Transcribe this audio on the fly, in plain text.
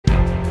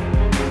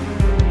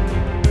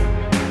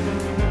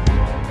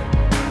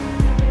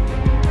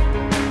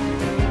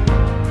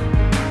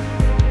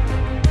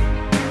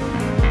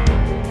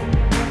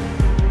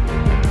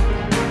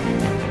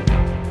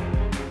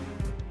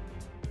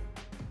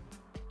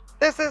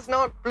This is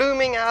not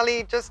blooming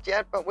alley just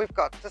yet, but we've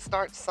got to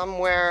start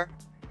somewhere.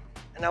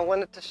 And I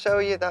wanted to show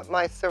you that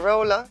my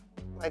Cirola,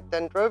 my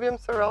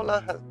Dendrobium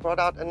Cirola, has brought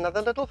out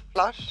another little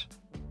flush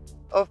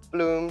of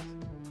blooms.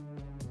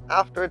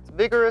 After its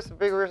vigorous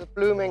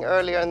blooming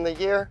earlier in the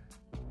year,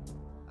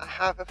 I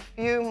have a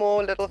few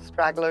more little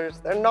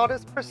stragglers. They're not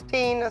as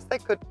pristine as they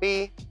could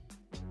be,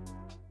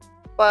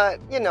 but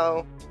you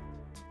know,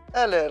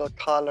 a little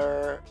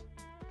color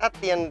at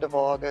the end of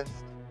August.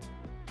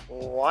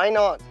 Why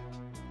not?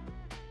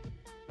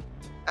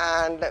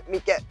 And let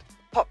me get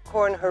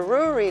Popcorn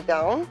Haruri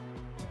down.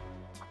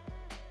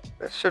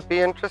 This should be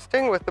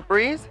interesting with the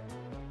breeze.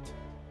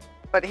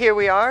 But here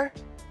we are.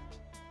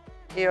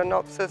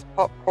 Eonopsis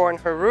Popcorn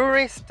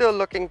Haruri, still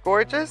looking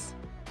gorgeous.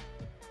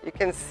 You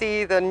can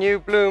see the new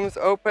blooms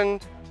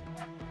opened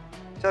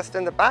just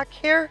in the back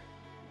here.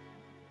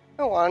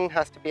 The one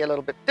has to be a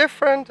little bit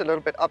different, a little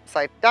bit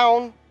upside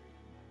down.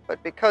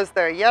 But because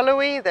they're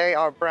yellowy, they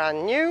are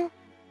brand new.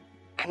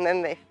 And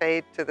then they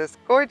fade to this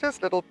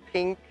gorgeous little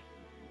pink.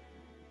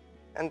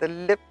 And the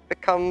lip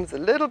becomes a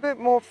little bit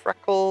more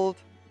freckled.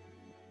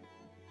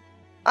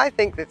 I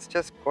think it's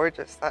just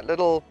gorgeous, that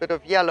little bit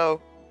of yellow.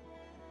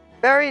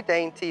 Very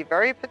dainty,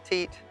 very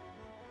petite,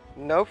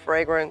 no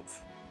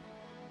fragrance,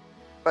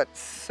 but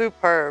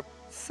superb,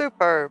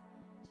 superb.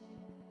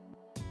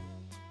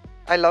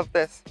 I love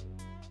this.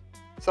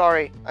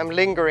 Sorry, I'm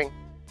lingering.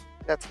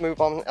 Let's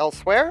move on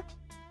elsewhere.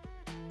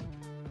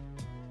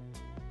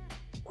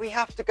 We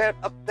have to get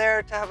up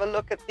there to have a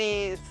look at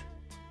these.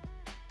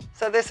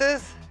 So this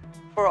is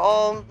for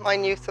all my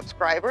new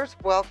subscribers.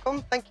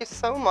 Welcome. Thank you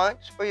so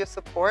much for your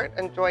support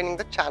and joining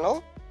the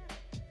channel.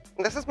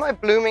 And this is my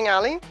blooming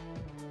alley.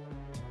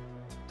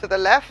 To the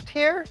left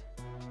here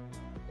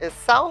is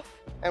south,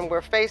 and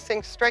we're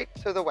facing straight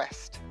to the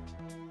west.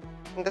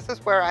 And this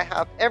is where I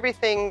have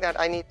everything that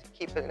I need to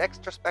keep an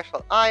extra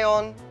special eye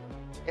on.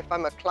 If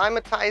I'm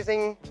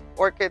acclimatizing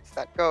orchids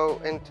that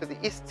go into the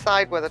east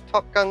side where the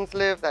top guns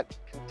live, that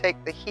can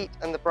take the heat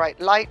and the bright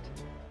light.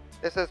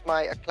 This is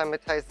my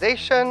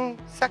acclimatization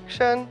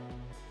section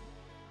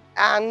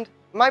and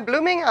my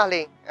blooming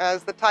alley,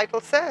 as the title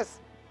says.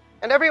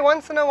 And every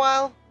once in a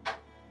while,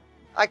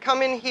 I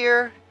come in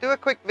here, do a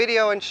quick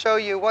video and show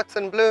you what's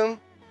in bloom,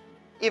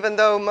 even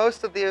though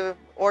most of the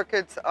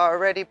orchids are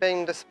already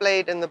being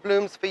displayed in the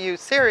Blooms for You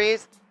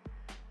series.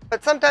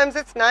 But sometimes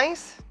it's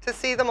nice to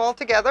see them all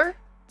together.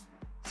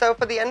 So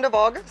for the end of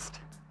August,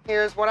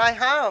 here's what I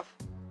have.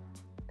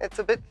 It's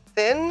a bit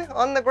thin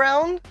on the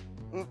ground,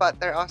 but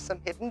there are some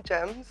hidden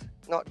gems,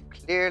 not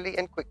clearly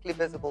and quickly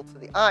visible to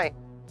the eye.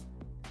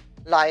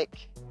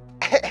 Like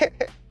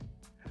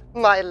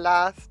my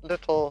last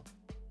little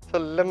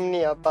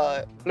Solemnia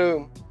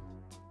bloom.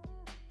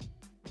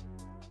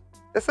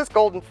 This is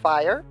Golden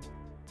Fire.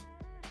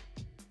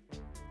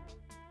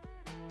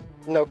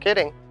 No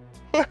kidding.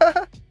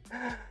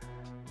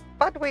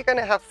 But we're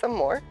gonna have some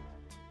more.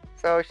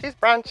 So she's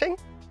branching,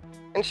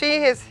 and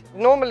she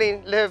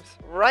normally lives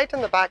right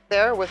in the back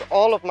there with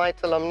all of my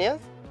Tolumnias.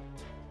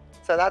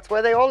 So that's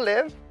where they all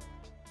live.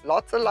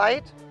 Lots of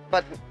light,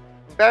 but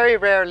very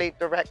rarely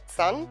direct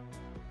sun.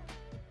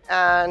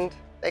 And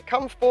they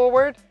come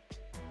forward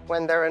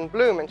when they're in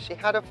bloom, and she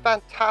had a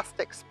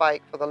fantastic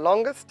spike for the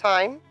longest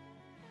time.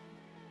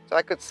 So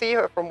I could see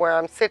her from where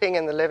I'm sitting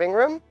in the living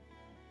room,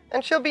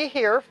 and she'll be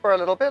here for a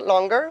little bit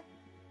longer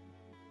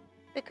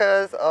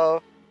because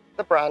of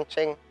the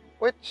branching,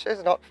 which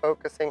is not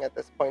focusing at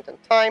this point in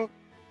time,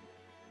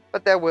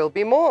 but there will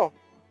be more.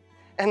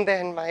 And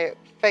then my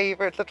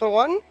favorite little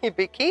one,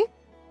 Hibiki,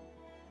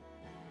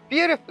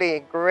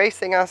 beautifully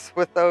gracing us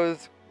with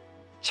those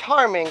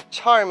charming,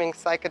 charming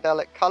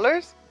psychedelic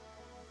colors.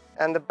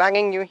 And the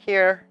banging you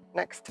hear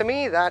next to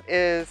me, that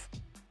is,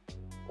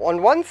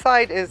 on one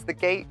side is the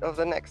gate of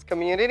the next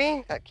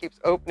community that keeps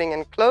opening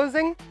and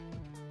closing.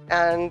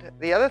 And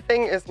the other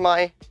thing is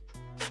my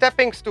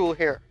stepping stool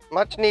here,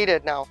 much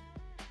needed now.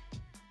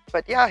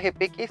 But yeah,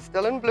 Hibiki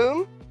still in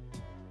bloom.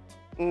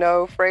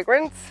 No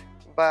fragrance,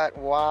 but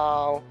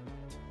wow.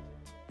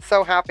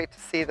 So happy to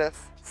see this,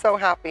 so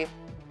happy.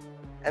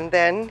 And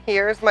then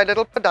here's my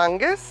little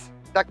Pedungus,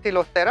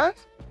 Dactylotheras,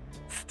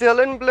 still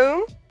in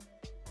bloom.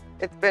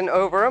 It's been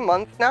over a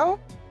month now.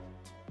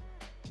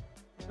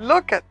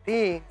 Look at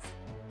these.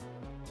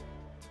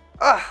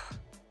 Ugh.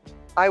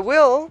 I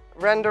will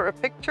render a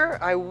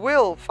picture. I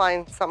will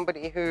find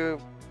somebody who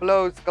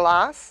blows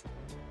glass,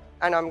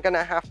 and I'm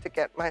gonna have to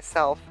get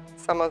myself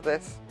some of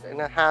this in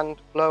a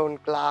hand-blown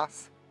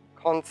glass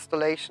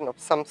constellation of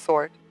some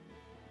sort.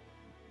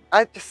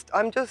 I'm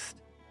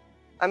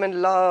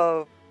in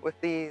love with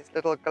these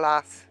little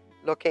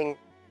glass-looking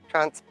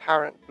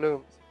transparent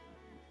blooms.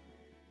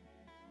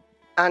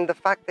 And the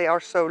fact they are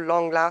so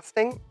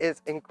long-lasting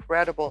is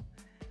incredible.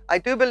 I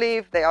do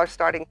believe they are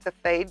starting to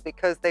fade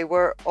because they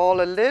were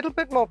all a little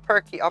bit more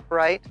perky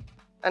upright,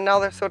 and now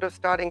they're sort of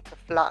starting to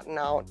flatten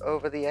out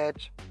over the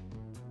edge.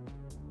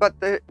 But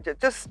they're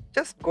just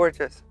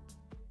gorgeous.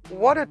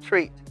 What a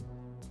treat.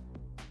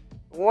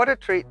 What a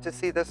treat to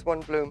see this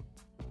one bloom.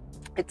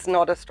 It's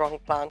not a strong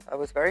plant. I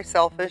was very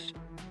selfish.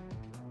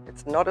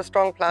 It's not a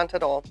strong plant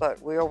at all,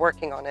 but we are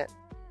working on it.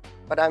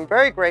 But I'm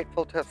very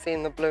grateful to have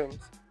seen the blooms.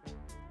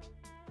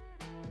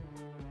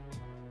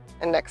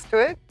 And next to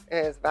it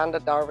is Vanda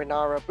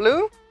Darwinara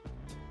Blue.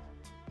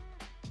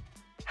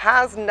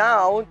 Has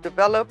now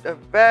developed a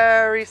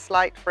very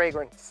slight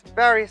fragrance,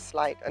 very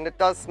slight, and it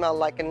does smell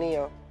like a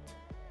neo.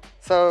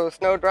 So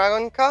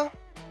Snowdragonka,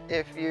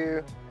 if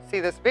you see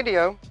this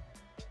video,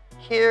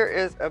 here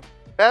is a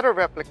better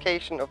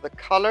replication of the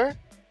color.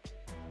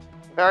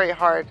 Very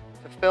hard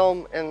to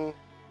film in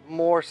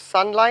more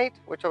sunlight,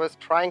 which I was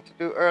trying to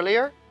do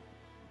earlier.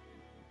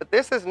 But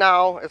this is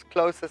now as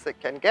close as it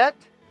can get.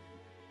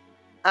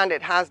 And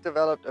it has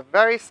developed a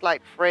very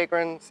slight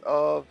fragrance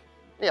of,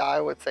 yeah, I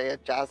would say a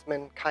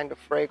jasmine kind of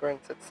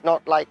fragrance. It's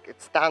not like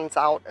it stands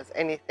out as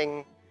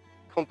anything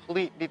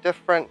completely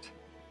different.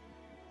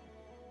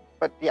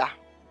 But yeah,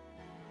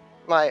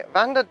 my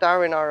Vanda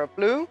Darwinara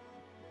Blue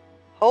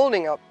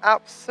holding up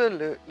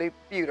absolutely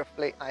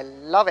beautifully. I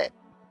love it.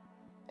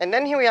 And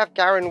then here we have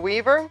Garin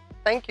Weaver.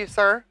 Thank you,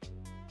 sir.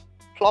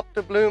 Plopped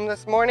a bloom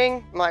this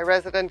morning. My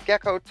resident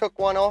gecko took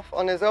one off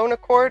on his own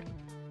accord.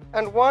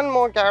 And one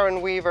more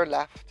Garin Weaver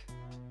left.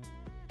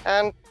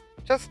 And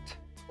just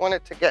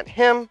wanted to get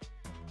him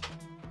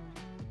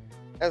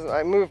as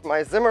I move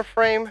my Zimmer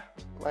frame,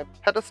 my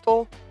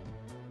pedestal.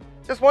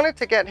 Just wanted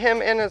to get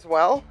him in as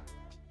well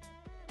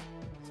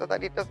so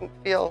that he doesn't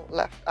feel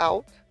left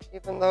out,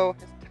 even though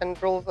his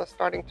tendrils are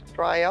starting to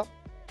dry up.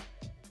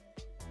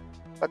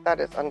 But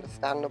that is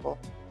understandable.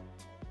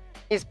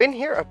 He's been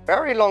here a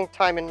very long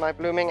time in my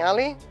blooming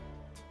alley.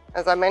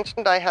 As I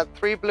mentioned, I had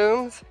 3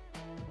 blooms.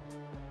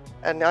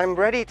 And I'm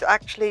ready to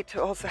actually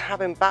also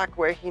have him back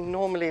where he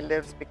normally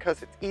lives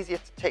because it's easier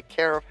to take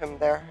care of him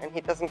there and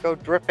he doesn't go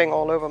dripping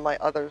all over my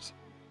others.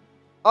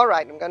 All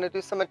right, I'm going to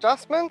do some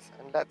adjustments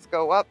and let's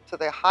go up to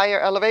the higher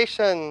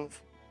elevations.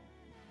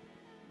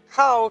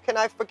 How can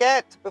I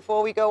forget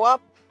before we go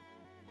up?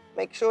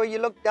 Make sure you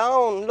look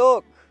down.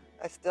 Look,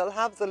 I still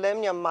have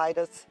Zollemnia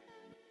Midas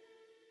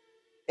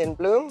in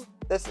bloom.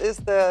 This is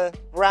the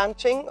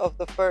branching of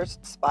the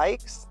first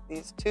spikes.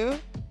 These 2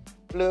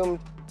 bloomed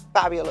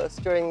fabulous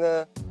during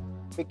the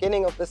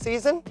beginning of the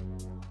season,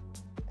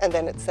 and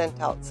then it sent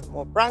out some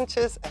more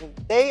branches, and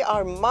they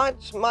are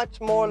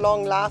much more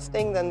long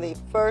lasting than the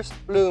first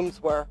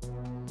blooms were,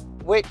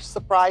 which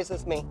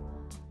surprises me.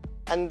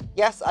 And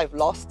yes, I've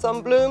lost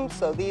some blooms,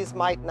 so these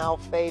might now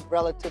fade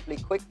relatively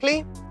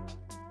quickly,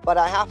 but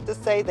I have to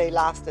say they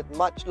lasted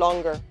much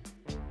longer,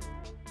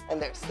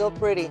 and they're still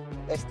pretty.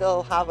 They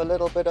still have a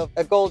little bit of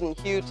a golden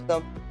hue to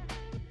them,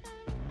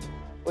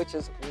 which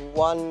is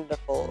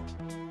wonderful.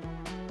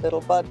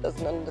 Little bud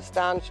doesn't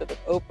understand should it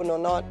open or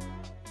not.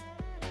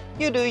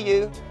 You do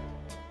you.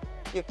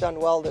 You've done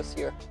well this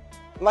year.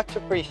 Much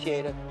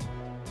appreciated.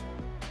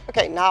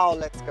 Okay, now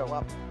let's go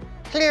up.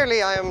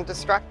 Clearly I am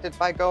distracted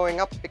by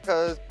going up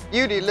because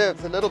Beauty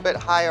lives a little bit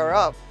higher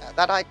up.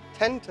 That I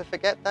tend to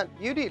forget that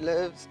Beauty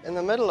lives in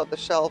the middle of the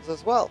shelves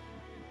as well.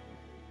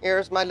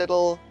 Here's my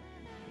little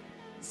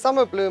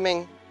summer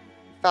blooming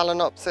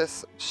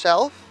Phalaenopsis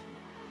shelf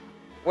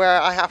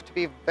where I have to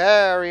be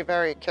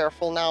very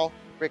careful now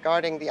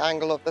regarding the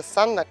angle of the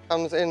sun that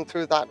comes in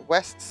through that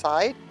west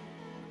side.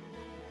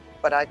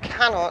 But I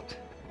cannot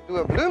do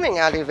a blooming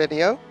alley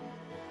video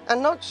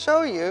and not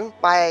show you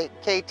my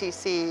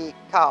KTC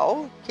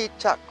cow,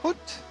 Kichakut,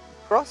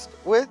 crossed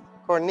with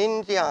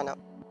Corningiana.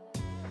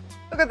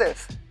 Look at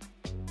this.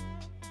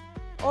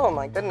 Oh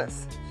my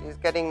goodness, she's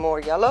getting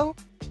more yellow.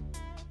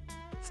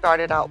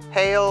 Started out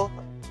pale,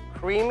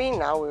 creamy,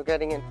 now we're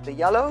getting into the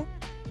yellow.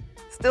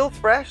 Still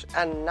fresh,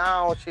 and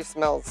now she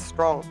smells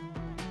strong.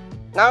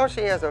 Now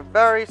she has a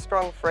very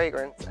strong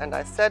fragrance, and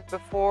I said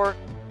before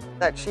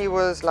that she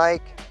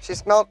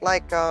smelled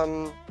like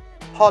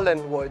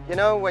pollen would. You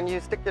know, when you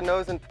stick your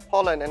nose into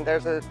pollen and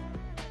there's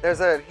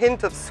a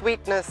hint of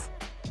sweetness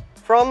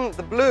from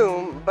the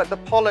bloom, but the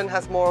pollen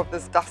has more of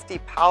this dusty,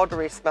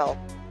 powdery smell.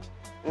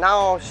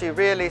 Now she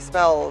really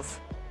smells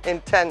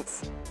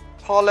intense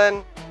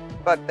pollen,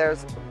 but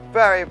there's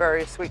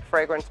very sweet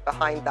fragrance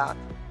behind that.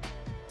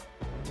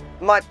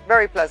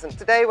 Very pleasant.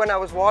 Today when I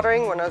was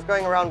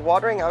going around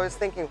watering, I was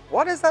thinking,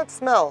 what is that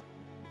smell?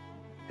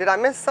 Did I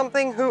miss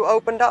something? Who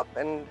opened up?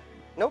 And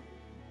nope,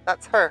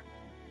 that's her.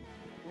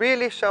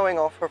 Really showing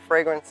off her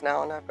fragrance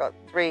now, and I've got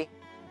 3.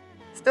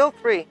 Still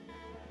 3,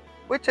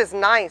 which is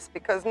nice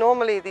because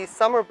normally these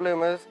summer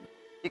bloomers,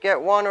 you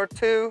get 1 or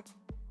 2,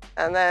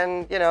 and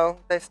then, you know,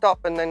 they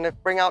stop and then they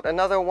bring out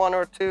another 1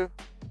 or 2.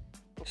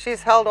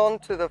 She's held on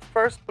to the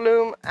first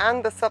bloom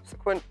and the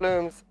subsequent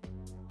blooms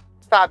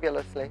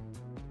fabulously.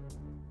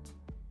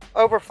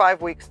 Over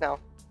 5 weeks now.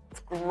 It's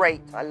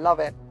great. I love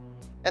it.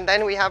 And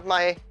then we have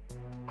my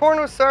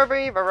Cornus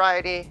Cervi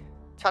variety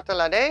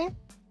Chatelade.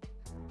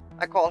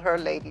 I call her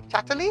Lady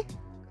Chatterley.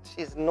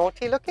 She's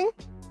naughty looking.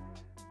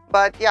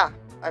 But yeah,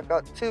 I've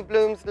got 2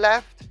 blooms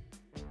left.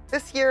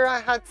 This year I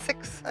had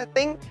 6, I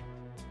think.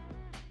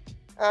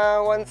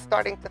 One's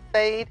starting to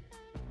fade.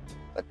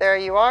 But there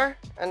you are.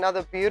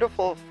 Another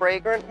beautiful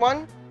fragrant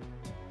one.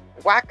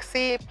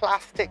 Waxy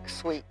Plastic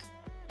Sweet.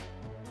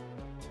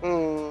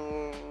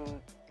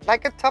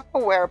 like a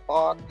Tupperware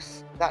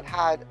box that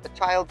had a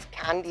child's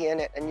candy in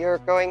it and you're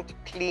going to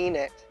clean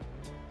it.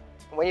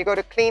 When you go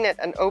to clean it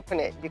and open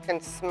it, you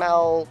can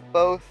smell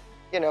both,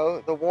 you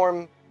know, the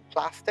warm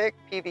plastic,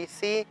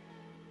 PVC,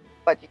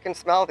 but you can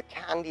smell the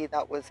candy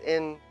that was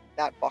in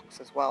that box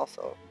as well.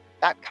 So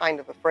that kind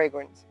of a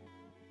fragrance.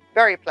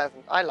 Very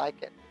pleasant. I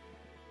like it.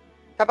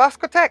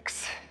 Tabasco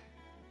Tex.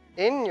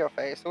 In your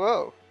face.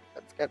 Whoa.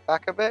 Let's get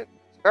back a bit.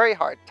 It's very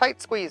hard.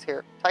 Tight squeeze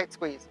here. Tight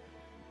squeeze.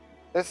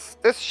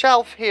 This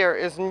shelf here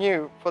is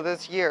new for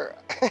this year.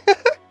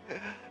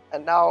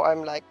 And now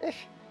I'm like,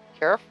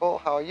 careful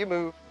how you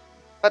move.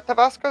 But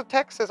Tabasco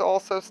Tex is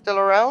also still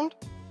around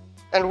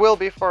and will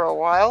be for a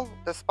while,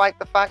 despite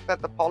the fact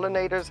that the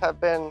pollinators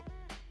have been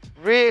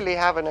really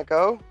having a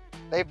go.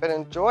 They've been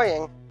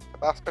enjoying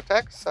Tabasco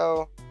Tex,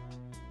 so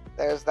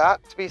there's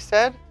that to be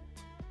said.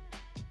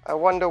 I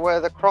wonder where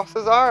the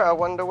crosses are. I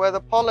wonder where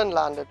the pollen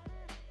landed.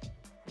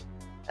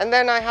 And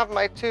then I have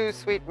my two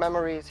sweet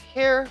memories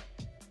here.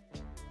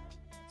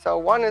 So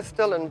one is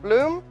still in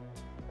bloom,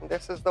 and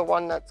this is the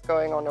one that's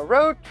going on a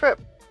road trip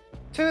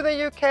to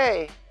the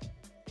UK.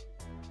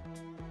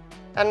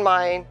 And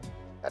mine,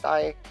 that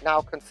I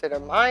now consider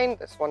mine.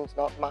 This one's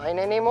not mine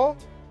anymore.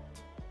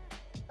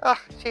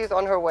 She's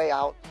on her way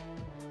out.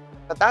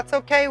 But that's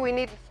okay, we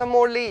need some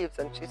more leaves,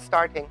 and she's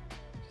starting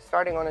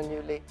on a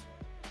new leaf.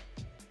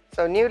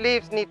 So new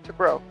leaves need to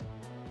grow.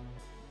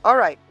 All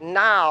right,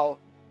 now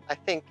I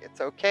think it's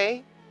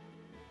okay.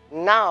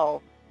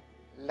 Now,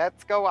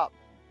 let's go up.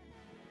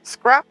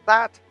 Scrap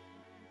that.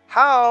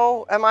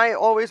 How am I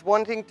always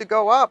wanting to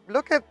go up?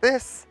 Look at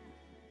this.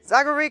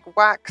 Zagarrigue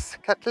Wax,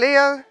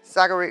 Collier,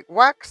 Zagarrigue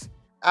Wax,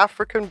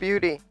 African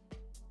Beauty.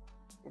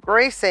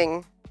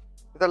 Gracing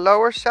the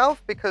lower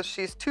shelf because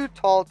she's too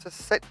tall to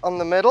sit on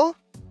the middle,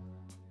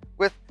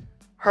 with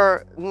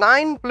her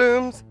 9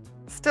 blooms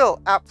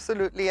still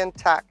absolutely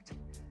intact.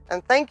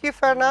 And thank you,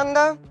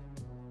 Fernanda,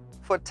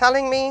 for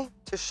telling me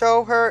to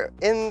show her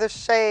in the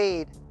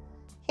shade.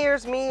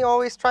 Here's me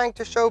always trying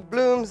to show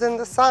blooms in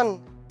the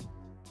sun.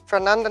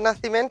 Fernanda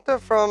Nacimiento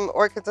from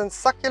Orchids and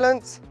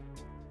Succulents.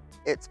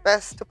 It's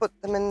best to put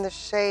them in the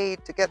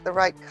shade to get the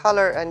right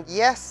color. And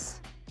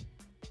yes,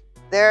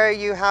 there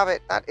you have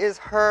it. That is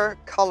her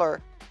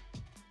color.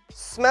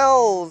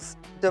 Smells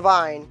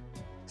divine.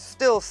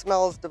 Still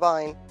smells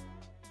divine.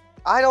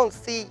 I don't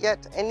see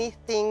yet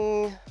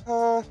anything.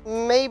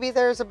 Maybe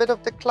there's a bit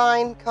of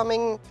decline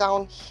coming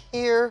down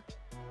here,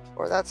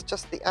 or that's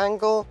just the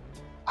angle.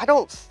 I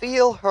don't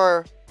feel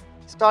her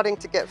starting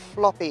to get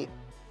floppy.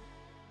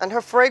 And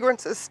her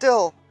fragrance is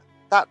still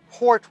that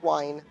port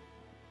wine.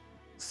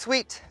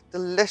 Sweet,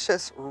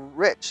 delicious,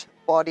 rich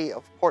body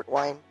of port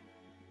wine.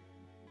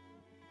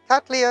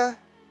 Cattleya,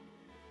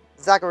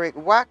 Zagarrigue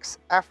Wax,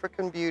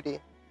 African Beauty.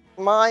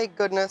 My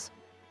goodness,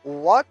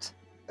 what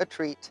a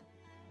treat.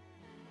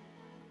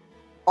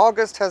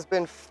 August has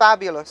been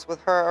fabulous with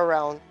her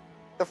around.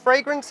 The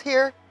fragrance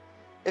here,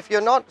 if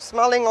you're not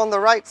smelling on the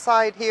right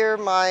side here,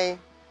 my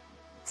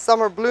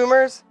summer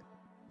bloomers,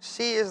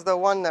 she is the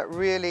one that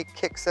really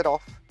kicks it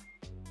off.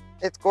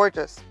 It's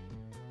gorgeous.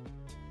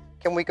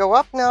 Can we go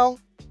up now?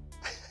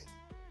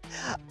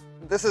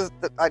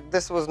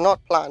 This was not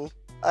planned.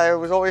 I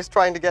was always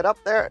trying to get up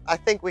there. I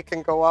think we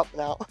can go up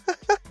now.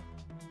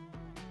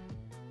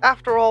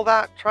 After all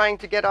that, trying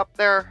to get up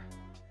there,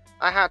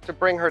 I had to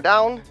bring her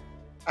down.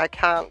 I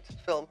can't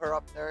film her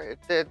up there.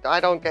 I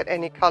don't get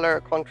any color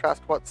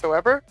contrast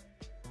whatsoever.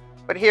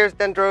 But here's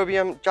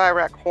Dendrobium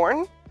Gyrac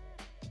Horn.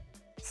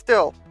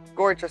 Still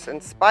gorgeous in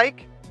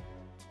spike.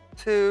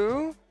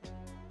 2,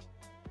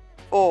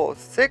 4,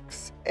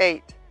 6,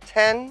 8,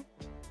 10,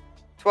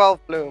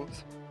 12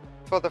 blooms.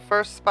 For the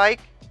first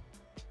spike,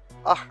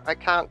 I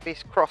can't be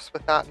cross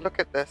with that. Look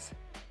at this.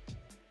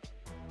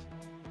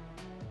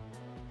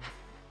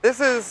 This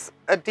is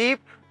a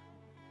deep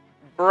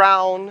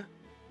brown,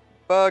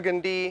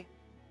 burgundy,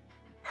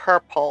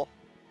 purple.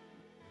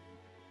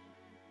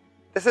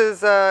 This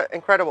is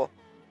incredible.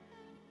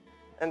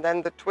 And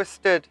then the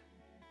twisted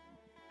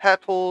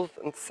petals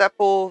and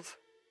sepals,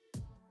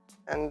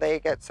 and they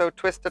get so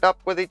twisted up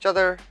with each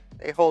other,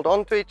 they hold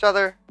on to each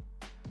other.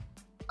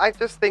 I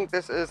just think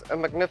this is a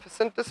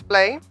magnificent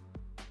display.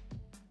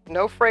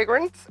 No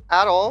fragrance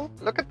at all.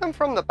 Look at them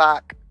from the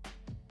back.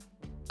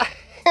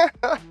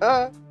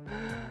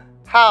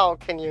 How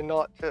can you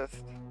not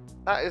just?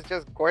 That is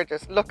just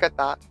gorgeous. Look at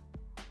that.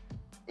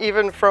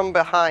 Even from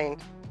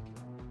behind.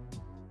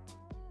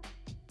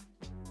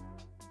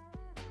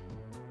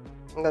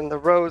 And then the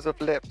rows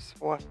of lips.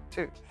 1,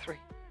 2, 3.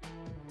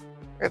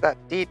 Look at that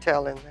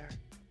detail in there.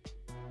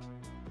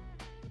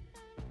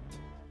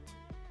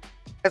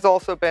 It's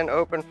also been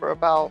open for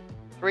about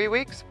 3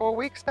 weeks, 4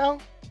 weeks now.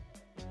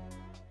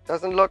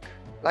 Doesn't look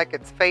like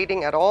it's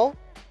fading at all.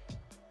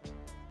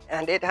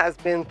 And it has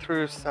been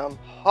through some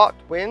hot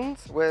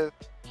winds with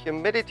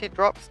humidity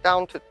drops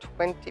down to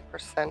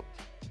 20%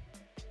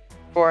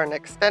 for an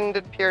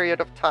extended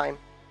period of time.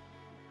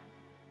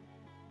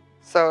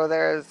 So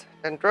there's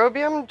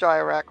Dendrobium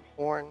Gyrac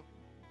Horn.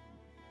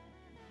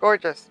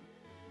 Gorgeous.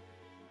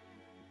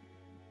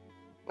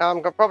 Now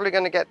I'm probably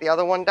going to get the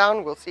other one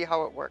down. We'll see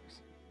how it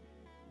works.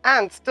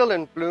 And still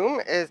in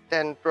bloom is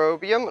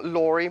Dendrobium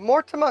Lori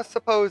Mortimer,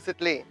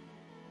 supposedly.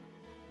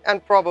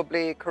 And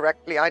probably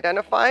correctly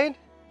identified.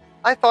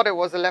 I thought it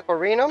was a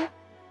Leporinum.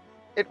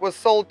 It was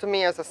sold to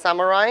me as a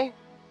samurai.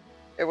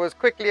 It was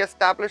quickly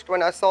established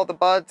when I saw the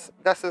buds,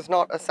 this is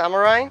not a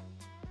samurai.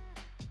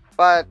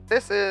 But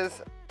this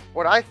is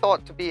what I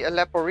thought to be a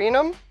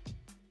Leporinum.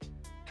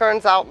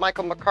 Turns out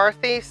Michael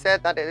McCarthy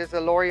said that it is a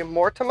Lori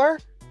Mortimer.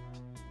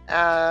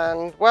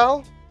 And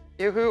well,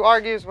 who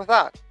argues with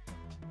that?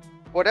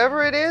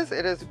 Whatever it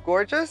is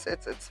gorgeous.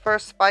 It's its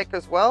first spike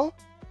as well.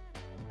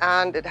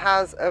 And it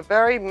has a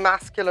very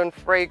masculine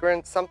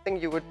fragrance,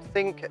 something you would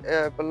think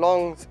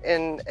belongs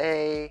in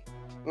a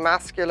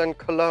masculine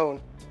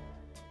cologne.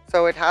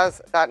 So it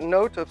has that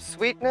note of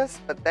sweetness,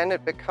 but then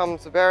it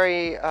becomes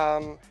very,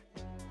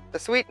 the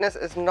sweetness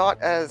is not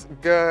as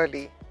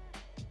girly.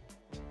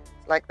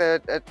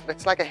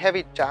 It's like a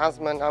heavy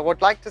jasmine. I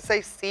would like to say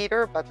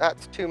cedar, but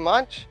that's too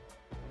much.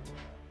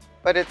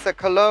 But it's a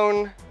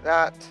cologne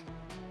that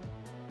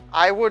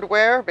I would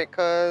wear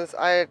because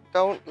I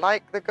don't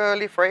like the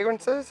girly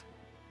fragrances.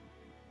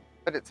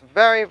 But it's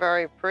very,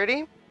 very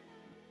pretty.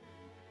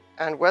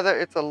 And whether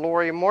it's a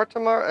Lori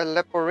Mortimer, a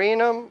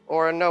Leporinum,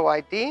 or a No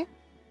ID,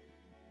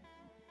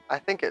 I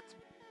think it's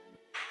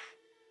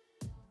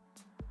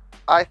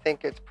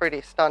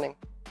pretty stunning.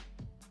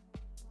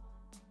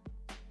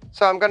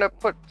 So I'm going to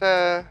put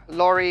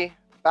Lori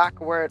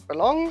back where it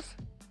belongs.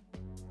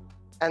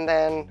 And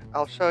then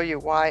I'll show you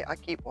why I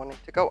keep wanting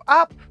to go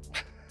up.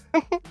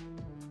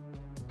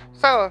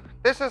 So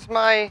this is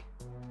my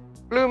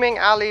blooming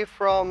alley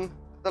from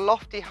the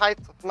lofty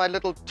heights of my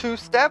little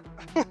two-step.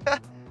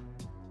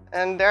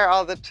 And there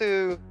are the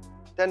two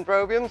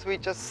dendrobiums we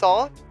just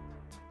saw.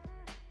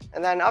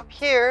 And then up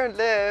here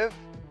live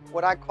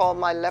what I call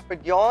my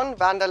Leopardyon,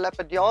 Vanda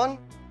Leopardyon,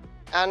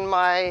 and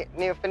my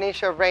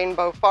Neophoenicia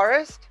Rainbow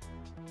Forest.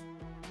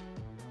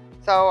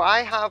 So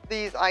I have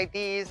these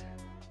IDs.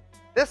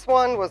 This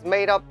one was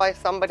made up by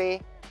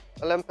somebody,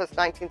 Olympus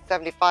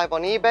 1975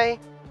 on eBay.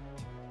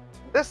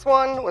 This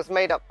one was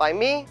made up by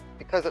me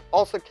because it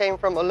also came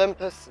from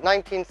Olympus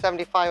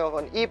 1975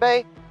 on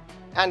eBay,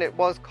 and it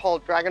was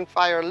called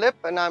Dragonfire Lip.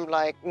 And I'm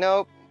like,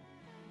 nope,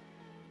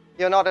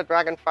 you're not a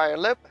Dragonfire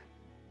Lip.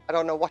 I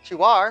don't know what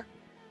you are,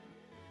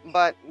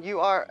 but you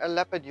are a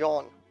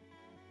Leopardyon.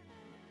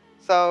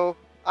 So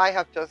I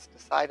have just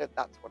decided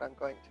that's what I'm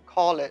going to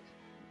call it.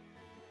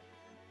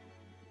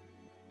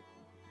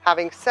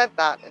 Having said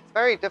that, it's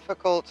very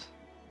difficult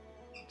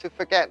to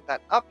forget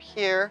that up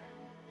here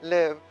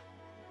live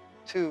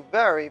two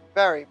very,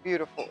 very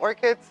beautiful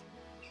orchids.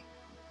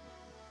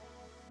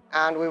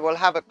 And we will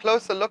have a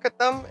closer look at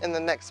them in the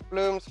next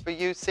Blooms for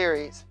You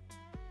series.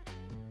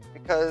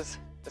 Because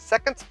the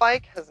second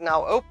spike has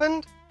now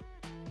opened.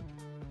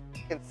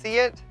 You can see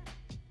it.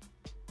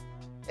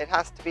 It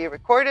has to be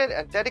recorded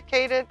and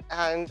dedicated,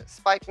 and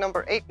spike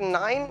number 8 and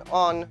 9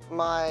 on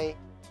my,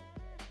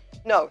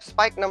 no,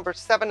 spike number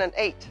 7 and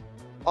 8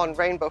 on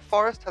Rainbow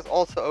Forest has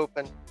also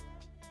opened.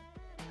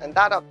 And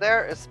that up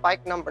there is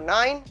spike number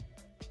 9.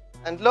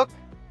 And look,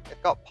 it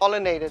got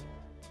pollinated.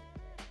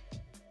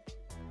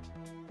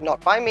 Not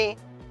by me,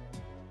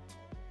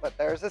 but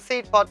there's a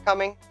seed pod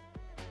coming.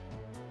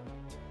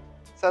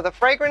 So the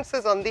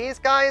fragrances on these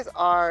guys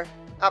are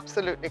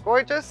absolutely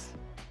gorgeous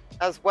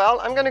as well.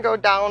 I'm going to go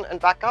down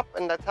and back up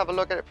and let's have a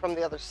look at it from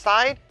the other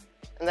side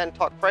and then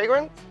talk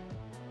fragrance.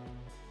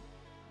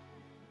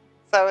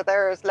 So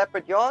there is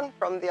Leopardyon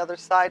from the other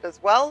side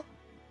as well.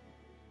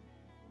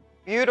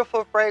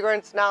 Beautiful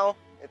fragrance now.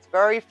 It's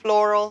very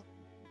floral.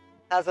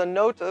 Has a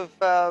note of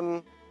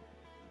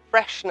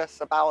freshness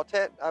about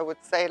it. I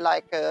would say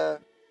like a,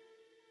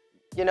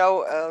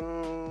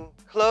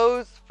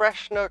 clothes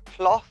freshener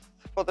cloth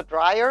for the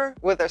dryer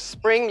with a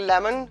spring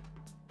lemon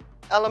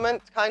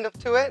element kind of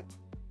to it.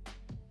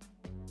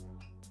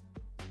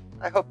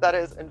 I hope that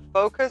is in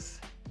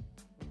focus.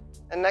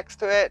 And next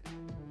to it,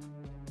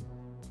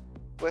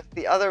 with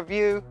the other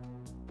view,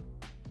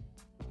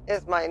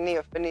 is my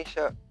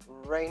Neophoenicia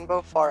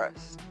Rainbow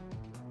Forest.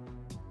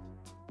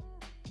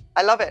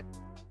 I love it.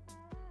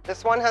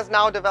 This one has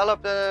now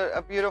developed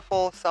a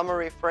beautiful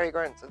summery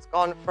fragrance. It's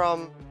gone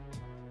from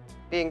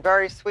being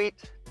very sweet,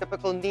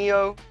 typical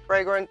Neo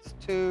fragrance,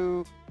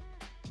 to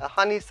a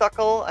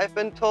honeysuckle, I've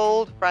been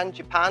told.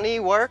 Frangipani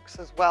works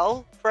as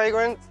well,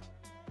 fragrance.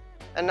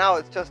 And now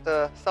it's just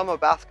a summer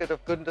basket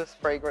of goodness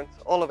fragrance,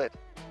 all of it.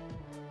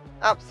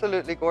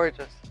 Absolutely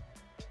gorgeous.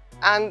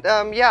 And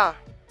yeah,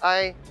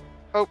 I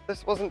hope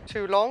this wasn't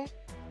too long.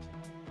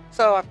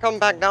 So I've come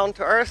back down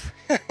to earth.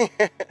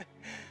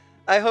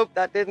 I hope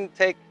that didn't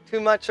take too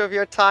much of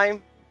your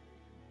time.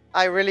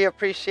 I really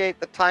appreciate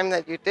the time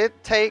that you did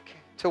take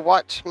to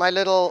watch my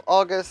little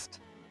August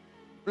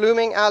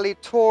blooming alley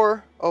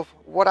tour of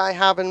what I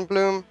have in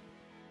bloom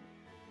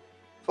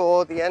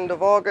for the end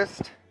of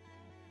August.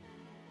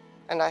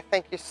 And I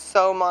thank you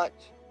so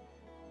much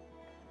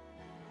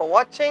for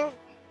watching,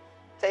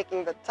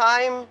 taking the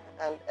time,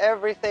 and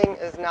everything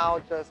is now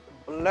just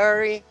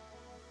blurry.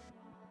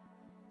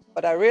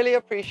 but I really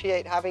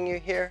appreciate having you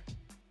here.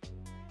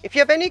 If you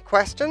have any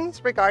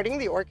questions regarding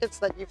the orchids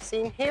that you've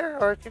seen here,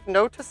 or if you've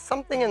noticed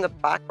something in the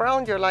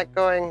background, you're like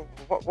going,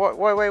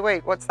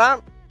 wait, what's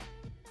that?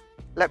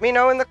 Let me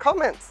know in the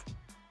comments.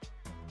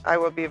 I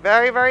will be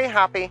very, very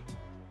happy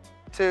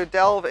to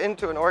delve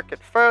into an orchid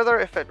further.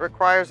 If it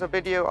requires a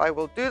video, I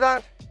will do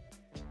that.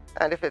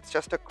 And if it's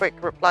just a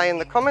quick reply in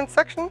the comment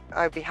section,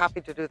 I'd be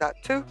happy to do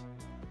that too.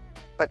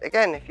 But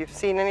again, if you've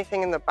seen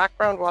anything in the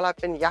background while I've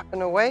been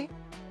yapping away,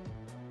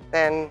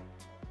 then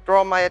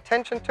draw my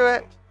attention to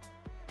it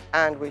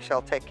and we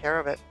shall take care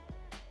of it.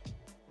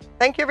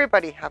 Thank you,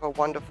 everybody. Have a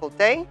wonderful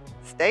day.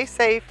 Stay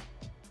safe.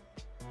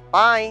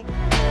 Bye.